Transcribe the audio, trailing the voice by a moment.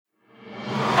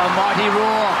A mighty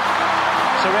roar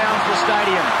surrounds the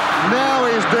stadium. Now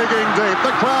he's digging deep.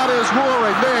 The crowd is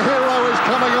roaring. Their hero is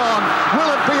coming on. Will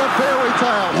it be a fairy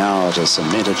tale? Now it is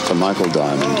cemented for Michael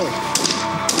Diamond.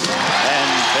 And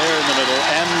they're in the middle,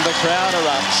 and the crowd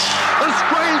erupts.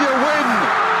 Australia win.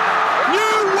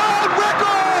 New world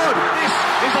record. This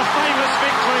is a famous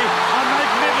victory, a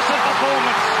magnificent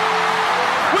performance.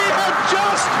 We have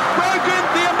just broken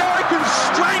the American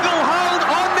stranglehold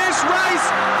on this race.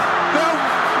 The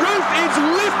roof is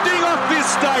lifting off this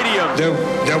stadium. The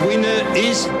winner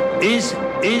is.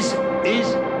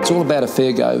 It's all about a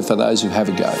fair go for those who have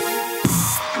a go.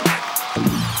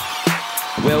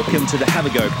 Welcome to the Have a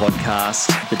Go podcast,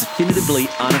 the definitively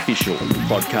unofficial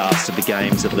podcast of the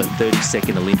games of the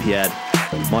 32nd Olympiad.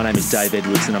 My name is Dave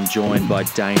Edwards and I'm joined by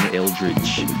Dane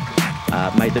Eldridge.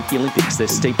 Mate, the Olympics, they're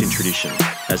steeped in tradition,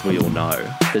 as we all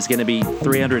know. There's going to be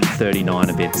 339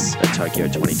 events at Tokyo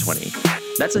 2020.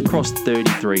 That's across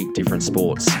 33 different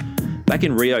sports. Back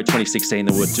in Rio 2016,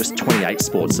 there were just 28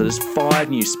 sports, so there's 5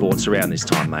 new sports around this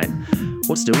time, mate.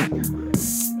 What's doing?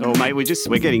 Oh, mate,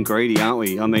 we're getting greedy, aren't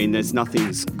we? I mean, there's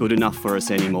nothing's good enough for us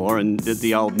anymore, and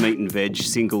the old meat and veg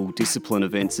single discipline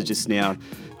events are just now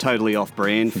totally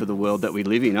off-brand for the world that we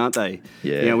live in, aren't they?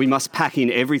 Yeah. You know, we must pack in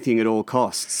everything at all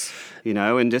costs, you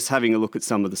know, and just having a look at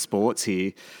some of the sports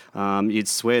here, you'd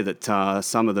swear that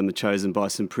some of them are chosen by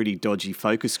some pretty dodgy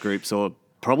focus groups or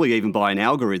probably even by an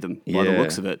algorithm by the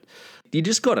looks of it. You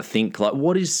just got to think, like,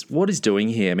 what is doing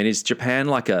here? I mean, is Japan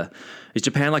like an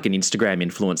Instagram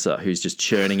influencer who's just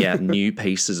churning out new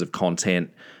pieces of content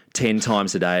 10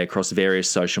 times a day across various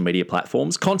social media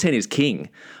platforms? Content is king,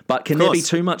 but can there be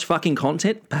too much fucking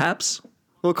content, perhaps?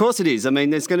 Well, of course it is. I mean,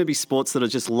 there's going to be sports that are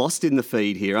just lost in the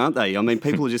feed here, aren't they? I mean,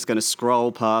 people are just going to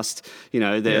scroll past, you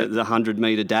know, the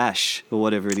 100-metre dash or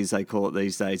whatever it is they call it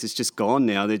these days. It's just gone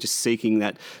now. They're just seeking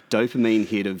that dopamine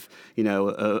hit of, you know,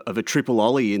 of a triple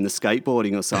ollie in the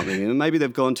skateboarding or something. And maybe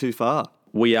they've gone too far.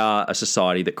 We are a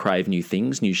society that crave new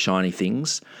things, new shiny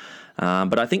things.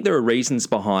 But I think there are reasons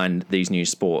behind these new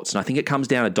sports, and I think it comes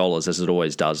down to dollars, as it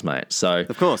always does, mate. So,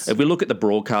 of course, if we look at the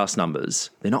broadcast numbers,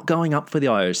 they're not going up for the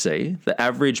IOC. The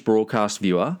average broadcast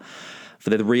viewer for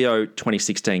the Rio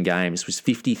 2016 Games was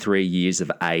 53 years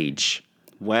of age.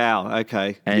 Wow,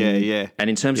 okay. And, And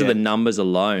in terms of the numbers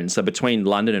alone, so between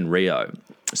London and Rio,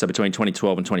 so between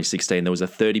 2012 and 2016, there was a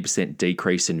 30%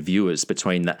 decrease in viewers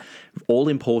between the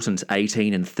all-important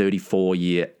 18 and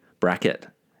 34-year bracket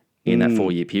in that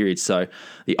 4-year period. So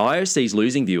the IOC's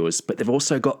losing viewers, but they've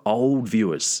also got old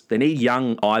viewers. They need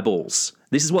young eyeballs.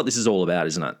 This is what this is all about,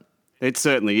 isn't it? It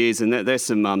certainly is, and there's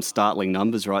some startling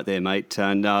numbers right there, mate.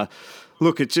 And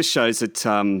look, it just shows that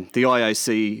the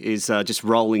IOC is just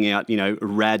rolling out, you know,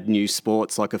 rad new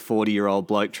sports like a 40-year-old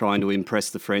bloke trying to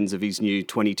impress the friends of his new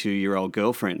 22-year-old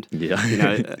girlfriend. Yeah, you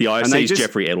know, the IOC is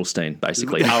Jeffrey Edelstein,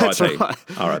 basically. R.I.P. Right.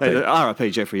 R.I.P.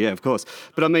 Jeffrey, yeah, of course.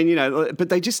 But I mean, you know, but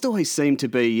they just always seem to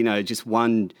be, you know, just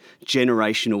one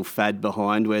generational fad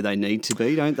behind where they need to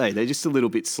be, don't they? They're just a little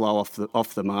bit slow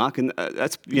off the mark, and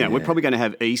that's, you know, we're probably going to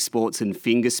have esports and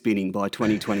finger spinning by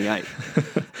 2028.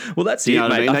 Well, that's it, mate.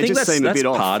 I mean? I think that's bit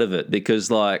part of it,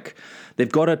 because like they've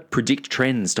got to predict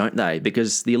trends, don't they?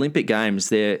 Because the Olympic Games,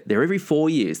 they're every 4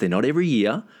 years. They're not every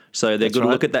year. So they've got to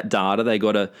look at that data. They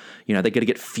got to, you know, they got to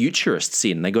get futurists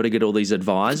in. They got to get all these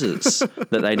advisors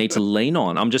that they need to lean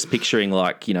on. I'm just picturing,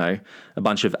 like, you know, a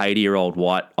bunch of 80-year-old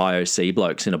white IOC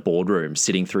blokes in a boardroom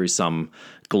sitting through some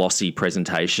glossy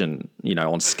presentation, you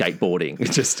know, on skateboarding,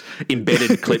 just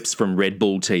embedded clips from Red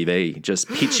Bull TV, just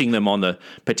pitching them on the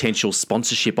potential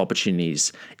sponsorship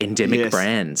opportunities, endemic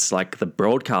brands, like the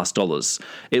broadcast dollars.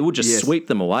 It would just sweep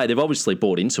them away. They've obviously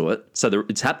bought into it, so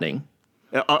it's happening.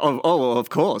 Oh, of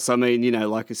course. I mean, you know,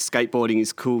 like skateboarding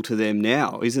is cool to them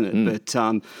now, isn't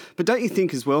it? But don't you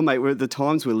think as well, mate, we're at the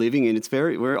times we're living in,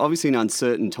 we're obviously in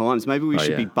uncertain times. Maybe we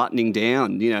should be buttoning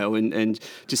down, you know, and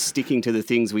just sticking to the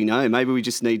things we know. Maybe we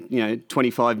just need, you know,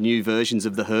 25 new versions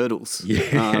of the hurdles.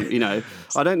 Yeah. You know,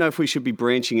 I don't know if we should be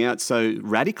branching out so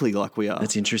radically like we are.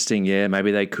 That's interesting. Yeah,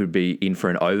 maybe they could be in for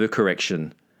an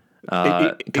overcorrection.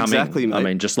 Exactly, mate. I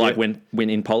mean, just like when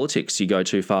in politics you go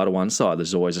too far to one side,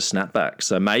 there's always a snapback.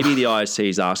 So maybe the IOC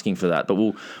is asking for that, but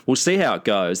we'll see how it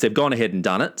goes. They've gone ahead and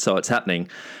done it, so it's happening.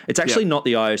 It's actually not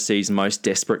the IOC's most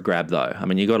desperate grab, though. I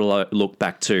mean, you got to look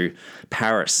back to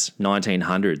Paris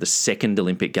 1900, the second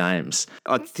Olympic Games.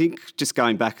 I think just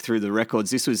going back through the records,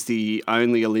 this was the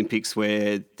only Olympics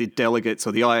where the delegates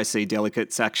or the IOC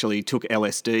delegates actually took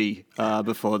LSD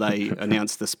before they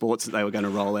announced the sports that they were going to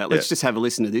roll out. Let's just have a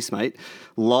listen to this, mate.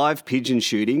 Live pigeon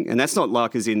shooting, and that's not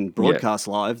like as in broadcast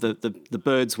live. The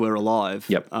birds were alive.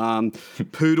 Yep.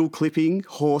 Poodle clipping,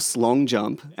 horse long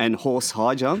jump, and horse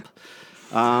high jump.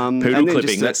 Poodle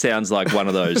clipping, that sounds like one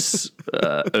of those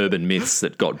urban myths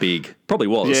that got big. Probably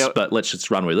was, but let's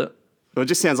just run with it. Well, it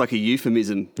just sounds like a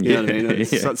euphemism. You know what I mean?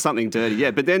 It's something dirty.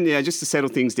 Yeah, but then, just to settle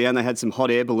things down, they had some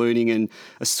hot air ballooning and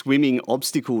a swimming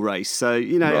obstacle race. So,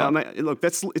 look,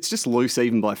 it's just loose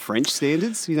even by French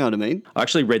standards. You know what I mean? I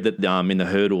actually read that in the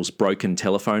hurdles, broken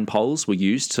telephone poles were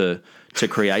used to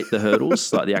create the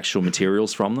hurdles, like the actual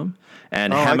materials from them.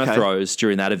 And hammer throws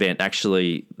during that event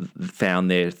actually found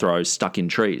their throws stuck in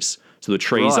trees. So the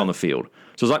trees on the field.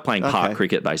 So it was like playing park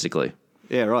cricket, basically.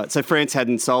 Yeah, right. So France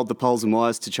hadn't sold the poles and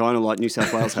wires to China like New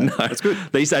South Wales had. No. That's good.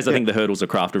 These days, I think the hurdles are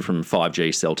crafted from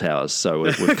 5G cell towers, so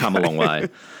we've come a long way.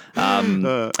 And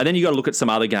then you got to look at some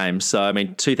other games. So,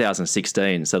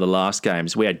 2016, so the last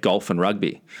games, we had golf and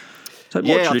rugby. So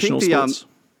more traditional sports.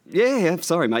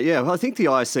 Sorry, mate. Yeah, I think the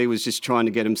IOC was just trying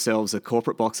to get themselves a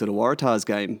corporate box at a Waratahs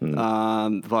game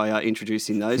by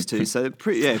introducing those two. So,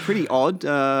 pretty odd,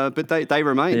 but they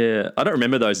remain. Yeah, I don't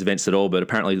remember those events at all, but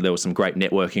apparently there were some great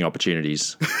networking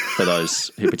opportunities for those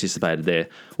who participated there.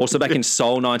 Also, back in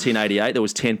Seoul, 1988, there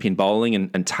was 10-pin bowling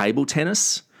and table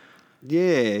tennis.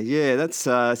 Yeah, that's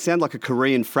sound like a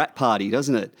Korean frat party,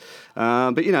 doesn't it?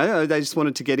 But, they just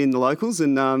wanted to get in the locals.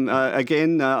 And,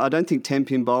 again, I don't think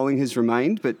 10-pin bowling has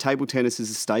remained, but table tennis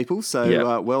is a staple.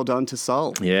 So, well done to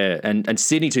Seoul. Yeah, and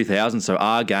Sydney 2000, so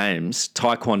our games,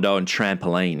 taekwondo and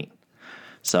trampoline.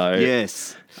 So,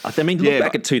 yes. Look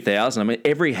back at 2000.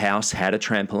 Every house had a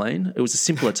trampoline. It was a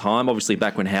simpler time, obviously,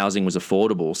 back when housing was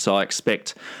affordable. So I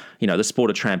expect, the sport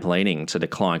of trampolining to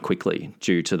decline quickly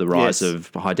due to the rise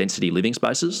of high-density living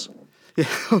spaces. Yeah,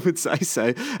 I would say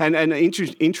so. And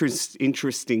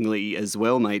interestingly as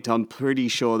well, mate, I'm pretty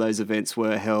sure those events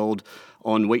were held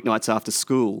on weeknights after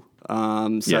school.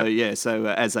 So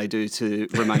as they do to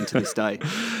remain to this day.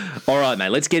 All right, mate,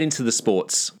 let's get into the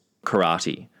sports.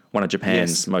 Karate. One of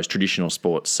Japan's most traditional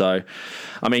sports. So,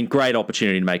 great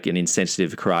opportunity to make an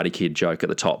insensitive Karate Kid joke at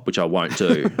the top, which I won't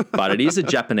do. But it is a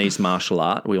Japanese martial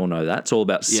art. We all know that. It's all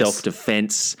about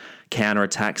self-defense,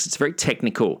 counterattacks. It's very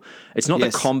technical. It's not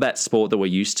the combat sport that we're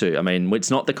used to.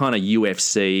 It's not the kind of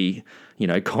UFC,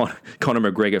 Conor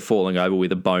McGregor falling over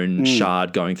with a bone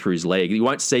shard going through his leg. You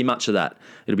won't see much of that.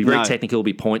 It'll be very technical, it'll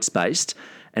be points-based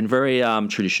and very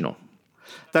traditional.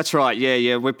 That's right.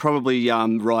 Yeah. We're probably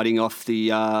riding off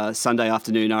the Sunday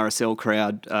afternoon RSL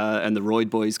crowd and the Royd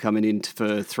boys coming in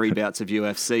for 3 bouts of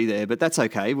UFC there, but that's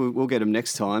okay. We'll get them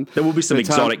next time. There will be some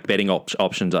exotic betting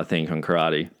options, I think, on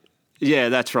karate. Yeah,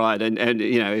 that's right. And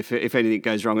if anything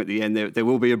goes wrong at the end, there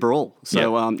will be a brawl.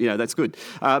 So, that's good.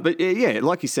 But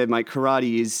like you said, mate,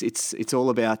 karate it's all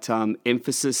about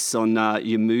emphasis on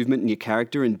your movement and your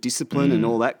character and discipline and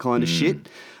all that kind of shit.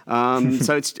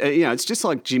 So it's just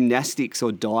like gymnastics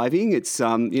or diving. It's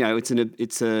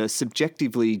it's a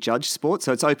subjectively judged sport,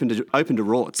 so it's open to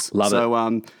rorts. Love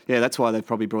it. So that's why they've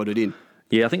probably brought it in.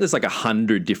 Yeah, I think there's like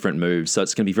 100 different moves, so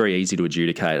it's going to be very easy to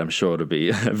adjudicate. I'm sure it'll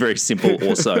be very simple.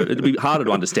 Also, it'll be harder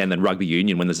to understand than rugby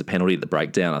union when there's a penalty at the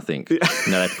breakdown. I think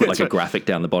they put like a graphic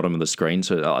down the bottom of the screen,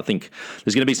 so I think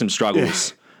there's going to be some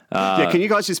struggles. Can you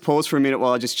guys just pause for a minute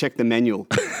while I just check the manual?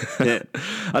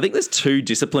 I think there's 2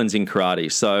 disciplines in karate.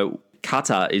 So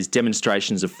kata is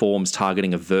demonstrations of forms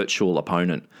targeting a virtual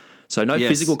opponent. So no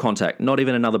physical contact, not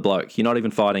even another bloke. You're not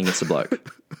even fighting against a bloke.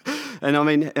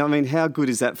 And how good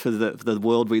is that for the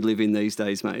world we live in these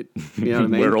days, mate? You know what I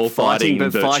mean? We're all fighting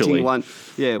but virtually.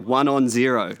 Fighting 1 on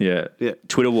 0. Yeah.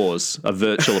 Twitter wars, a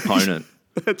virtual opponent.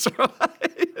 That's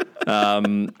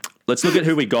right. Let's look at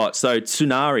who we got. So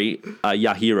Tsunari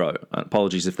Yahiro.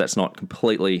 Apologies if that's not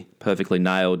perfectly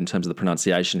nailed in terms of the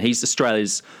pronunciation. He's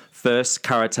Australia's first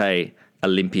karate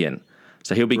Olympian.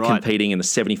 So he'll be competing in the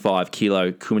 75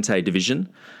 kilo Kumite division.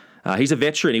 He's a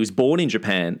veteran. He was born in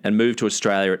Japan and moved to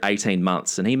Australia at 18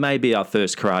 months, and he may be our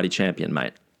first karate champion,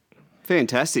 mate.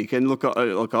 Fantastic. And look,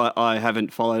 I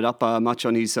haven't followed up much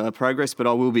on his progress, but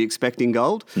I will be expecting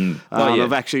gold.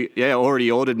 I've actually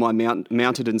already ordered my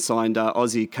mounted and signed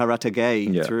Aussie Karate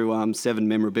Gay through 7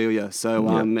 Memorabilia.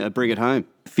 So bring it home.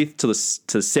 5th to the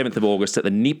 7th of August at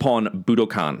the Nippon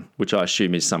Budokan, which I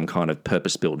assume is some kind of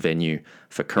purpose-built venue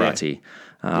for karate.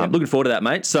 Looking forward to that,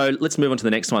 mate. So let's move on to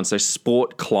the next one. So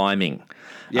sport climbing.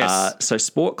 Yes. So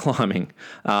sport climbing,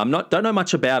 don't know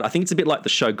much about. I think it's a bit like the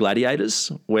show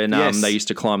Gladiators when they used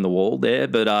to climb the wall there.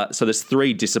 But so there's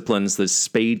 3 disciplines. There's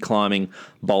speed climbing,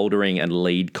 bouldering, and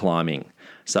lead climbing.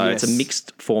 So it's a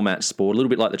mixed format sport, a little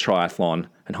bit like the triathlon,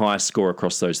 and highest score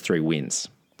across those 3 wins.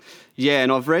 Yeah,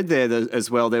 and I've read there that as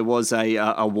well there was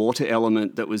a water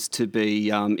element that was to be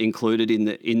included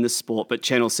in the sport, but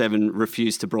Channel 7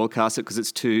 refused to broadcast it because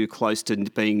it's too close to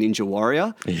being Ninja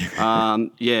Warrior.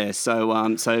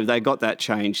 So they got that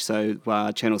changed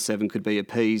so Channel 7 could be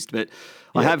appeased. But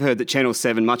I have heard that Channel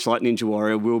 7, much like Ninja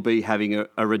Warrior, will be having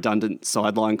a redundant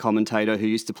sideline commentator who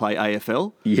used to play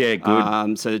AFL. Yeah,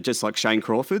 good. So just like Shane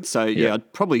Crawford. So,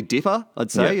 I'd probably differ,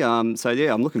 I'd say. Yeah.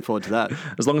 I'm looking forward to that.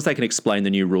 As long as they can explain the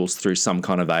new rules through some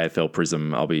kind of AFL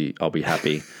prism, I'll be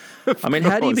happy. I mean,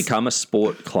 how do you become a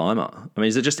sport climber? I mean,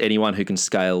 is it just anyone who can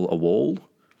scale a wall?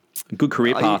 A good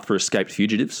career path for escaped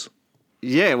fugitives?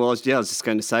 Yeah, well, I was just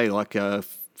going to say, like,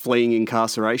 fleeing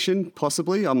incarceration,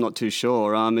 possibly. I'm not too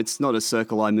sure. It's not a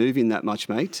circle I move in that much,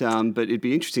 mate, but it'd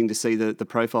be interesting to see the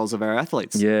profiles of our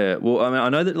athletes. Yeah, well, I mean, I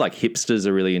know that, like, hipsters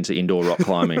are really into indoor rock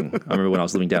climbing. I remember when I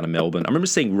was living down in Melbourne. I remember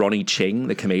seeing Ronnie Cheng,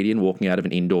 the comedian, walking out of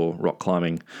an indoor rock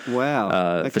climbing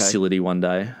facility one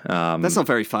day. That's not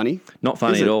very funny. Not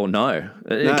funny at all, no.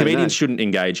 Comedians shouldn't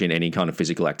engage in any kind of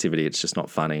physical activity. It's just not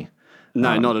funny.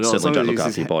 No, not at all. Certainly don't look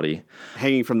after your body.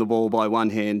 Hanging from the wall by one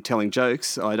hand, telling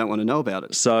jokes, I don't want to know about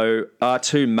it. So our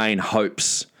two main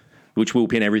hopes, which we'll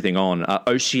pin everything on, are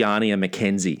Oceania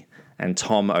Mackenzie and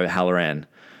Tom O'Halloran.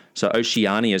 So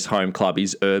Oceania's home club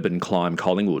is Urban Climb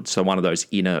Collingwood, so one of those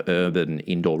inner urban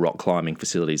indoor rock climbing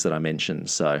facilities that I mentioned.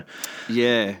 So,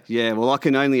 yeah. Well, I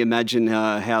can only imagine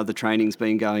how the training's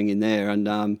been going in there,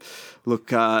 and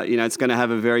look, it's going to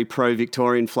have a very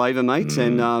pro-Victorian flavour, mate.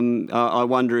 And I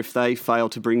wonder if they fail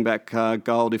to bring back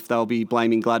gold, if they'll be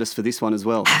blaming Gladys for this one as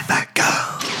well. Have that go.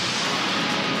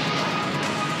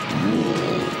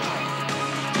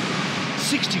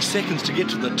 60 seconds to get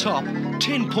to the top,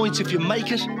 10 points if you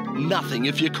make it, nothing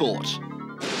if you're caught.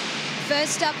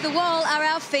 First up the wall are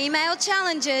our female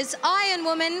challengers, Iron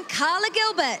Woman Carla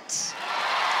Gilbert.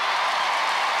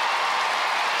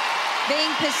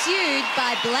 Being pursued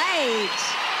by Blade.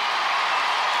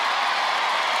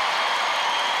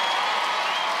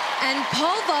 And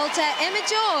pole vaulter Emma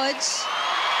George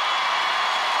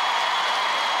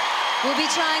will be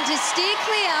trying to steer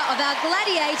clear of our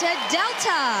gladiator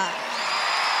Delta.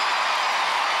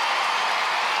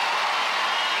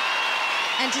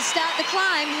 And to start the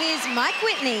climb, here's Mike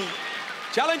Whitney.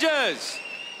 Challengers,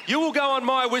 you will go on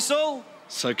my whistle.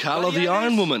 So Carla the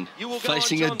Iron Woman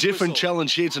facing a different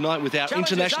challenge here tonight with our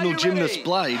international gymnast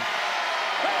Blade.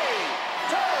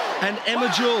 And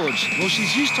Emma George, well,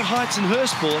 she's used to heights in her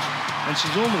sport and she's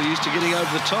normally used to getting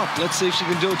over the top. Let's see if she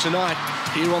can do it tonight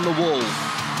here on the wall.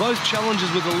 Both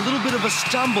challengers with a little bit of a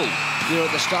stumble there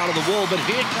at the start of the wall, but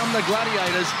here come the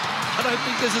gladiators. I don't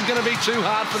think this is going to be too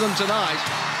hard for them tonight.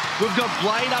 We've got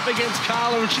Blade up against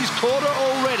Carla and she's caught her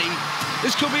already.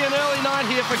 This could be an early night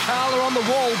here for Carla on the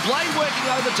wall. Blade working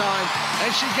overtime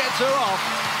and she gets her off.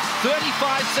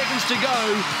 35 seconds to go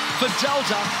for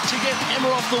Delta to get Emma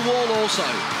off the wall also.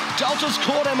 Delta's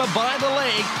caught Emma by the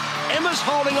leg. Emma's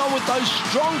holding on with those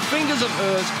strong fingers of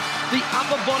hers. The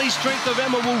upper body strength of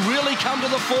Emma will really come to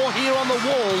the fore here on the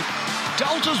wall.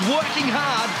 Delta's working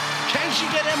hard. Can she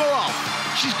get Emma off?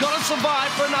 She's got to survive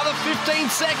for another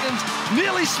 15 seconds.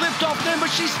 Nearly slipped off then,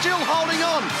 but she's still holding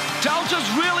on. Delta's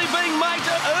really being made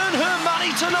to earn her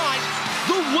money tonight.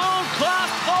 The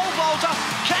world-class pole vaulter.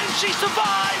 Can she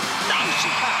survive? No, she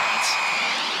can't.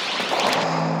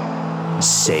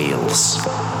 Sails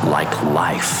like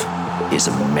life is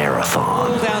a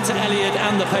marathon. Down to Elliot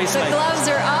and the pacemaker. The gloves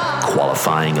are off.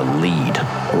 Qualifying a lead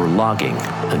or logging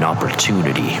an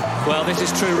opportunity. Well, this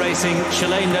is true racing.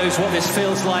 Shalane knows what this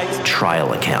feels like.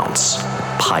 Trial accounts,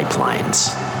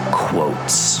 pipelines,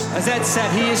 quotes. As Ed said,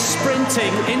 he is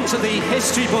sprinting into the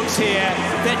history books here.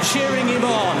 They're cheering him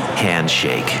on.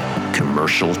 Handshake,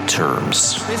 commercial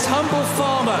terms. This humble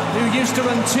farmer who used to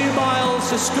run 2 miles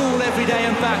to school every day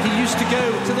and back, he used to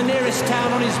go to the nearest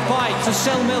town on his bike to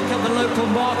sell milk at the local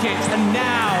market. And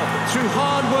now, through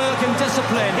hard work and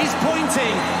discipline, he's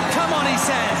pointing. Come on, he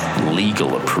says.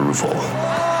 Legal approval.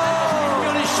 Oh,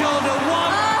 on his shoulder,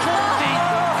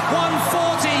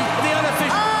 140, the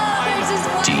unofficial.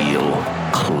 Deal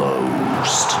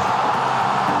closed.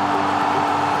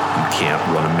 You can't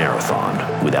run a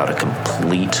marathon without a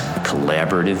complete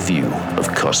collaborative view of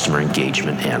customer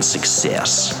engagement and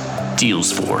success.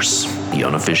 Dealsforce, the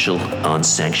unofficial,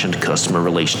 unsanctioned customer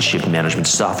relationship management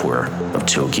software of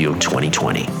Tokyo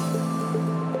 2020.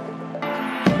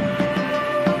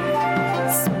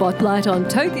 Spotlight on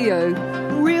Tokyo.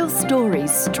 Real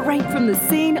stories straight from the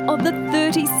scene of the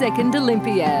 32nd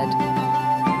Olympiad.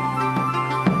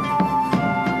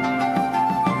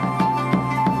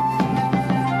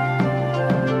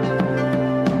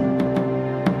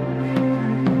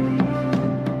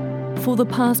 For the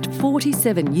past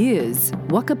 47 years,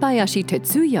 Wakabayashi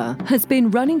Tetsuya has been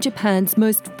running Japan's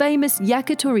most famous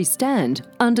yakitori stand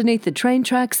underneath the train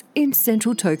tracks in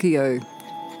central Tokyo.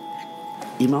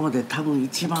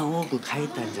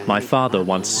 My father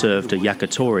once served a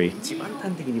yakitori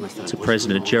to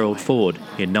President Gerald Ford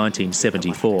in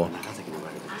 1974.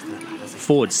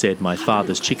 Ford said my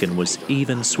father's chicken was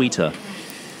even sweeter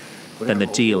than the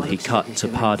deal he cut to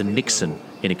pardon Nixon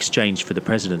in exchange for the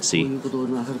presidency.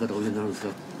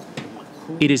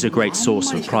 It is a great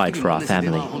source of pride for our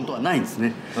family.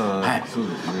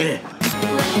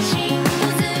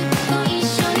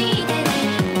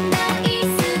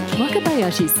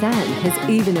 Wakabayashi-san has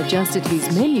even adjusted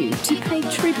his menu to pay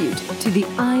tribute to the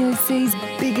IOC's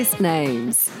biggest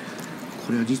names.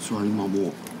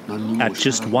 At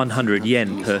just 100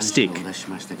 yen per stick,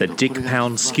 the Dick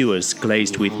Pound skewers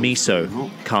glazed with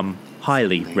miso come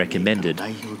highly recommended.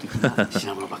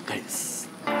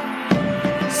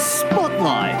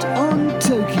 Spotlight on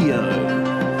Tokyo.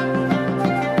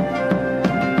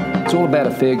 It's all about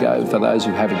a fair go for those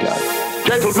who have a go.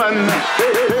 Gentlemen,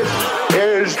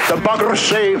 this is the bunker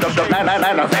saved of the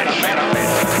manifest.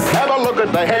 Have a look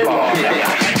at the headline.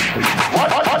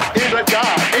 What is a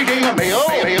guy eating a meal?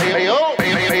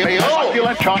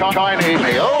 Succulent Chinese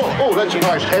meal. Oh, that's a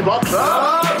nice headlock.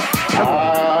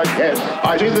 Yes.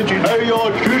 I see that you know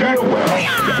your duty well.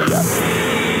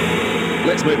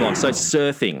 Let's move on. So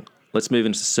surfing. Let's move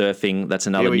into surfing. That's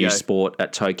another new sport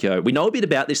at Tokyo. We know a bit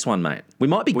about this one, mate. We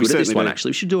might be good at this one, actually.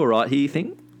 We should do all right here, you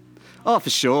think? Oh,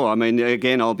 for sure. I mean,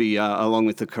 again, I'll be, along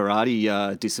with the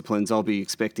karate disciplines, I'll be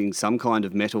expecting some kind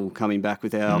of medal coming back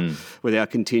with our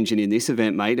contingent in this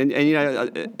event, mate. And you know,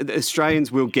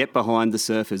 Australians will get behind the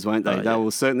surfers, won't they? They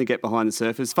will certainly get behind the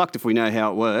surfers. Fucked if we know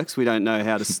how it works. We don't know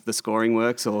how the scoring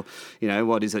works, or, you know,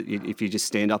 what is it? If you just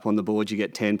stand up on the board, you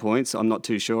get 10 points. I'm not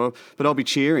too sure. But I'll be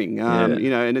cheering,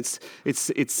 you know, and it's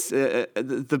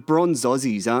the bronze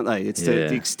Aussies, aren't they? It's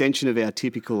the extension of our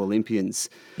typical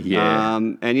Olympians. Yeah.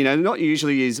 And, you know, not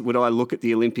usually would I look at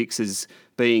the Olympics as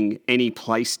being any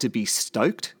place to be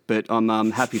stoked, but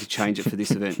I'm happy to change it for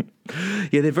this event.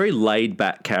 Yeah, they're very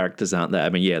laid-back characters, aren't they? I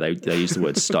mean, yeah, they use the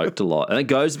word stoked a lot. And it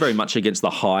goes very much against the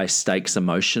high-stakes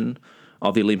emotion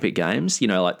of the Olympic Games, you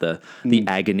know, like the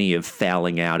agony of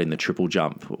fouling out in the triple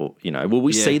jump. Or, you know, will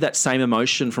we see that same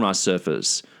emotion from our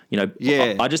surfers? You know,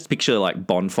 I just picture, like,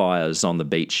 bonfires on the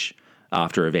beach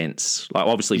after events, like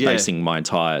obviously basing my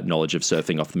entire knowledge of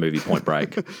surfing off the movie Point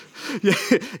Break.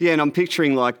 And I'm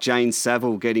picturing like Jane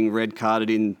Saville getting red carded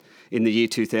in the year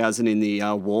 2000 in the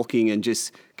walking and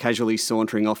just casually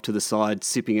sauntering off to the side,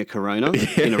 sipping a Corona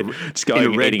in a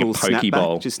Red Bull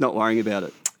snapback, just not worrying about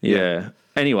it. Yeah.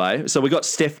 Anyway, so we got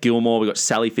Steph Gilmore, we got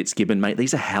Sally Fitzgibbon, mate.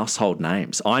 These are household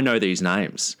names. I know these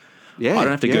names. Yeah, I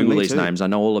don't have to Google these names. I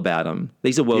know all about them.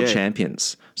 These are world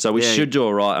champions. So we should do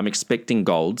all right. I'm expecting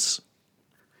golds.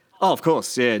 Oh, of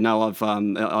course, yeah. No,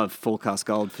 I've forecast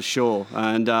gold for sure,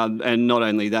 and not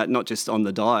only that, not just on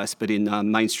the dais, but in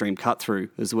mainstream cut through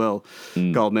as well.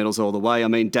 Gold medals all the way. I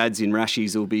mean, dads in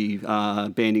Rashis will be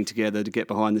banding together to get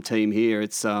behind the team here.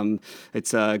 It's going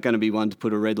to be one to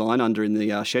put a red line under in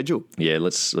the schedule. Yeah,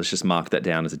 let's just mark that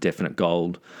down as a definite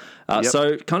gold.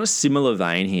 So kind of similar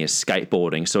vein here,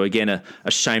 skateboarding. So again,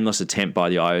 a shameless attempt by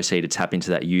the IOC to tap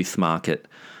into that youth market.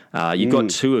 You've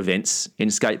got two events in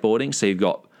skateboarding. So you've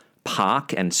got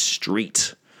park and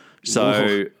street.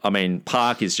 So, I mean,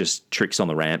 park is just tricks on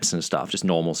the ramps and stuff, just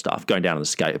normal stuff, going down to the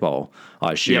skate bowl,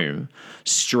 I assume.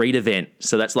 Street event,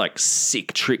 so that's like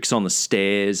sick tricks on the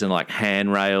stairs and like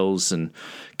handrails and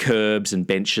curbs and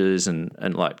benches and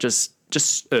like just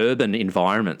urban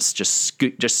environments, just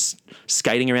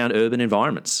skating around urban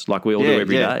environments like we all do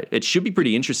every day. It should be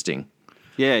pretty interesting.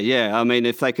 Yeah. I mean,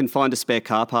 if they can find a spare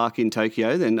car park in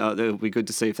Tokyo, then it'll be good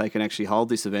to see if they can actually hold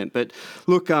this event. But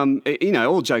look, you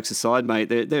know, all jokes aside, mate,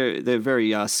 they're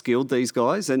very skilled, these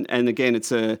guys, and again,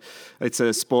 it's a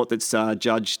sport that's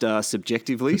judged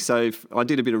subjectively. So I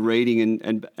did a bit of reading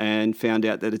and found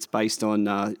out that it's based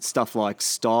on stuff like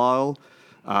style,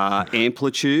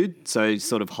 amplitude, so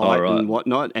sort of height and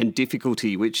whatnot, and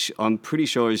difficulty, which I'm pretty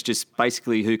sure is just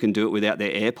basically who can do it without their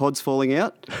AirPods falling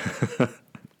out.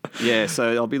 Yeah,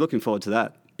 so I'll be looking forward to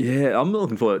that. Yeah, I'm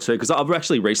looking forward to it because I've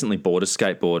actually recently bought a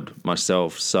skateboard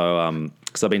myself. So,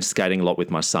 because I've been skating a lot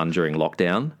with my son during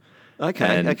lockdown.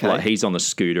 Okay. Like, he's on the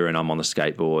scooter and I'm on the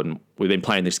skateboard, and we've been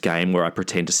playing this game where I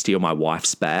pretend to steal my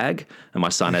wife's bag, and my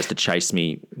son has to chase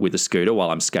me with the scooter while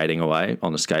I'm skating away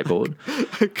on the skateboard.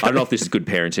 I don't know if this is good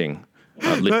parenting.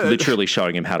 Literally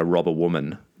showing him how to rob a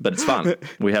woman, but it's fun.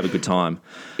 We have a good time.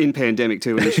 In pandemic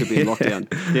too, when you should be in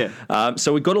lockdown. Yeah.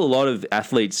 So we've got a lot of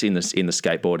athletes in the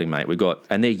skateboarding, mate. We've got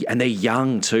and they're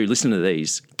young too. Listen to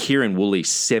these: Kieran Woolley,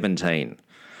 17.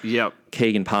 Yep.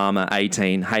 Keegan Palmer,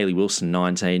 18. Hayley Wilson,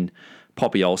 19.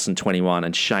 Poppy Olsen, 21,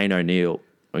 and Shane O'Neill.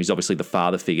 He's obviously the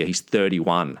father figure. He's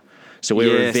 31. So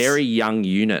we're a very young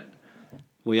unit.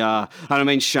 We are. And I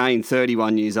mean, Shane,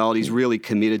 31 years old, he's really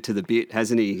committed to the bit,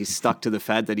 hasn't he? He's stuck to the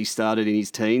fad that he started in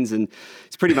his teens, and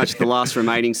he's pretty much the last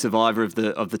remaining survivor of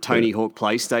the Tony Hawk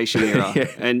PlayStation era. Yeah.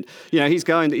 And he's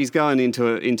going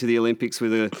into the Olympics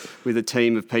with a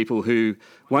team of people who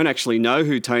won't actually know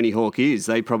who Tony Hawk is.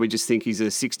 They probably just think he's a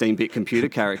 16-bit computer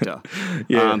character.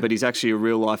 But he's actually a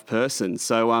real life person.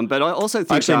 So, but I also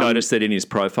think I noticed that in his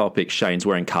profile pic, Shane's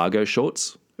wearing cargo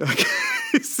shorts.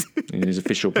 In his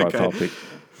official profile pic.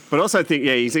 But I also think,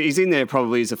 he's in there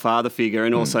probably as a father figure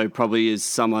and also probably as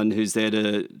someone who's there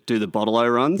to do the bottle-o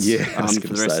runs for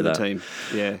the rest of the team.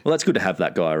 Yeah. Well, that's good to have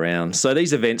that guy around. So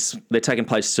these events, they're taking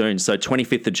place soon. So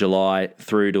 25th of July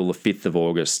through till the 5th of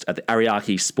August at the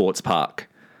Ariake Sports Park.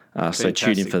 So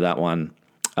tune in for that one.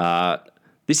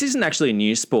 This isn't actually a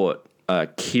new sport,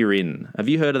 Kirin. Have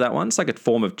you heard of that one? It's like a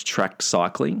form of track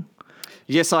cycling.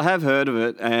 Yes, I have heard of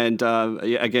it, and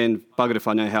again, buggered if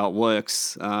I know how it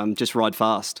works. Just ride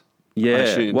fast.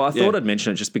 Yeah, I thought I'd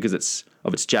mention it just because it's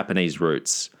of its Japanese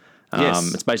roots.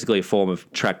 Yes. It's basically a form of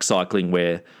track cycling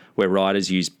where riders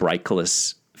use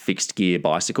brakeless fixed gear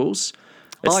bicycles.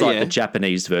 It's the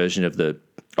Japanese version of the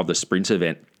sprint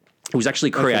event. It was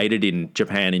actually created in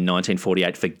Japan in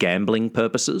 1948 for gambling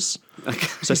purposes. Okay.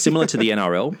 So similar to the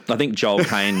NRL. I think Joel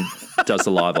Kane does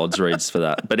the live odds reads for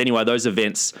that. But anyway, those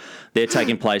events, they're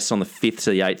taking place on the 5th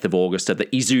to the 8th of August at the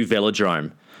Izu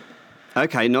Velodrome.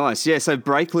 Okay, nice. Yeah, so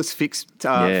brakeless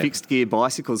fixed gear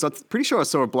bicycles. I'm pretty sure I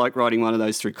saw a bloke riding one of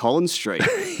those through Collins Street.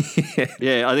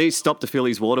 Yeah, I think he stopped to fill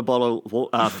his water bottle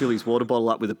up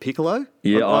with a piccolo.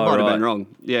 Yeah, I might have been wrong.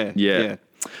 Yeah.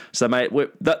 So, mate,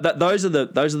 those are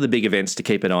the big events to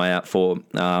keep an eye out for.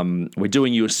 We're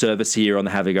doing you a service here on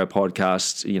the Have a Go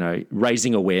podcast,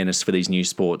 raising awareness for these new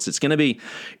sports. It's going to be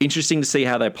interesting to see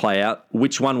how they play out.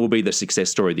 Which one will be the success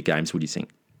story of the games, would you think?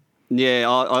 Yeah,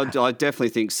 I definitely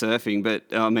think surfing, but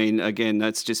I mean, again,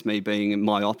 that's just me being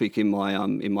myopic in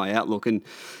my outlook. And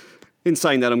in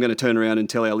saying that, I'm going to turn around and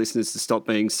tell our listeners to stop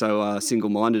being so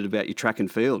single-minded about your track and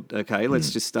field. Okay, let's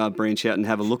just branch out and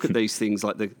have a look at these things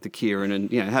like the Kirin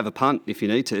and have a punt if you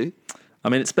need to. I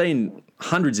mean, it's been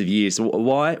hundreds of years.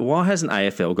 Why hasn't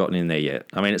AFL gotten in there yet?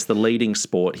 I mean, it's the leading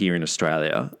sport here in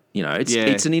Australia.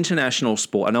 It's an international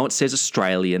sport. I know it says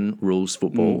Australian rules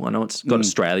football. I know it's got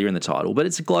Australia in the title, but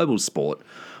it's a global sport.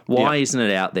 Why isn't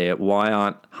it out there? Why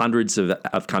aren't hundreds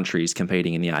of countries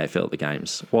competing in the AFL at the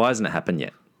games? Why hasn't it happened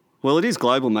yet? Well, it is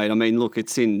global, mate. I mean, look,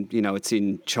 it's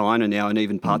in China now and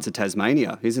even parts of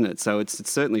Tasmania, isn't it? So it's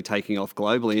certainly taking off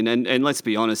globally. And let's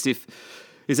be honest,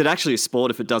 is it actually a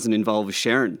sport if it doesn't involve a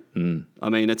Sharon? I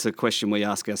mean, it's a question we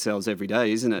ask ourselves every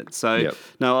day, isn't it? So,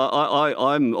 no,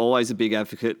 I'm always a big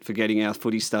advocate for getting our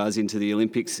footy stars into the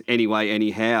Olympics anyway,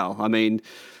 anyhow. I mean,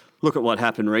 look at what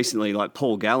happened recently, like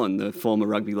Paul Gallen, the former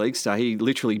rugby league star, he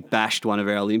literally bashed one of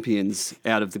our Olympians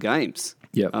out of the games.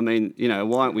 Yep. I mean,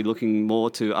 why aren't we looking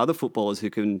more to other footballers who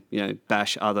can,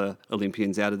 bash other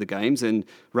Olympians out of the games and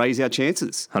raise our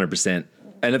chances? 100%.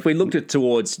 And if we looked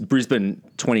towards Brisbane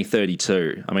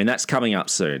 2032, I mean, that's coming up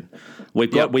soon.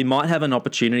 We might have an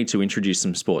opportunity to introduce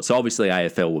some sports. So obviously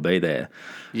AFL will be there.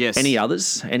 Yes. Any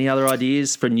others? Any other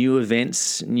ideas for new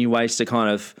events, new ways to kind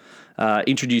of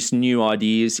introduce new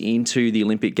ideas into the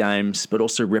Olympic Games, but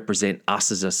also represent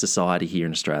us as a society here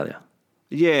in Australia?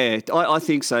 Yeah, I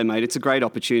think so, mate. It's a great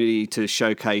opportunity to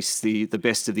showcase the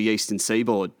best of the Eastern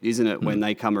Seaboard, isn't it, when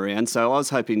they come around? So I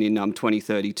was hoping in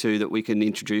 2032 that we can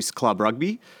introduce club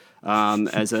rugby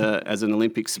as an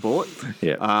Olympic sport.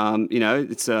 Yeah.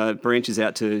 It's branches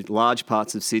out to large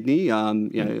parts of Sydney.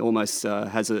 Almost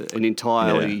has an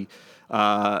entirely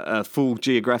a full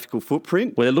geographical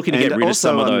footprint. Well, they're looking to get rid of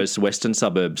some of those western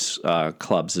suburbs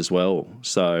clubs as well.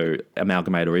 So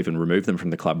amalgamate or even remove them from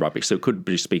the club rugby. So it could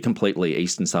just be completely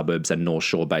eastern suburbs and North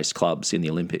Shore based clubs in the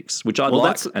Olympics, which I'd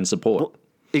like and support. Well,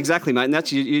 exactly, mate. And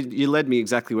that's you led me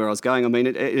exactly where I was going. I mean,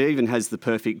 it even has the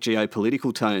perfect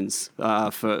geopolitical tones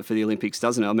for the Olympics,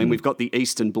 doesn't it? I mean, we've got the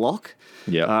Eastern Bloc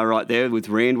right there with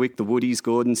Randwick, the Woodies,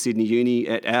 Gordon, Sydney Uni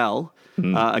et al.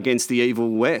 Against the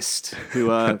evil West, who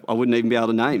I wouldn't even be able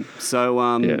to name. So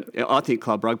I think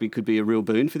club rugby could be a real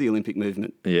boon for the Olympic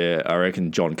movement. Yeah, I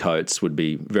reckon John Coates would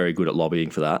be very good at lobbying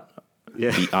for that.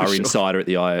 Yeah, our insider at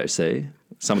the IOC.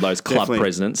 some of those club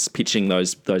presidents pitching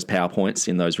those PowerPoints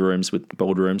in those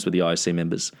boardrooms with the IOC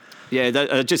members.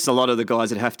 Yeah, just a lot of the guys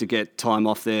that have to get time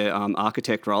off their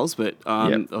architect roles, but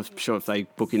I'm sure if they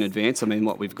book in advance, I mean,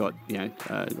 we've got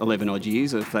 11 odd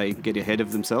years, if they get ahead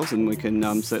of themselves, and we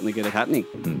can certainly get it happening.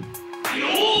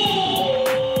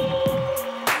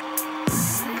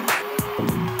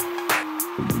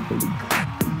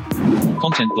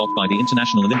 Content blocked by the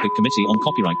International Olympic Committee on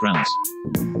copyright grounds.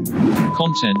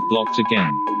 Content blocked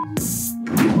again.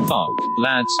 Fuck,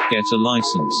 lads, get a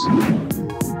license.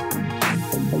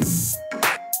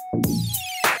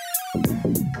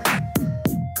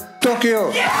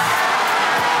 Tokyo! Yeah!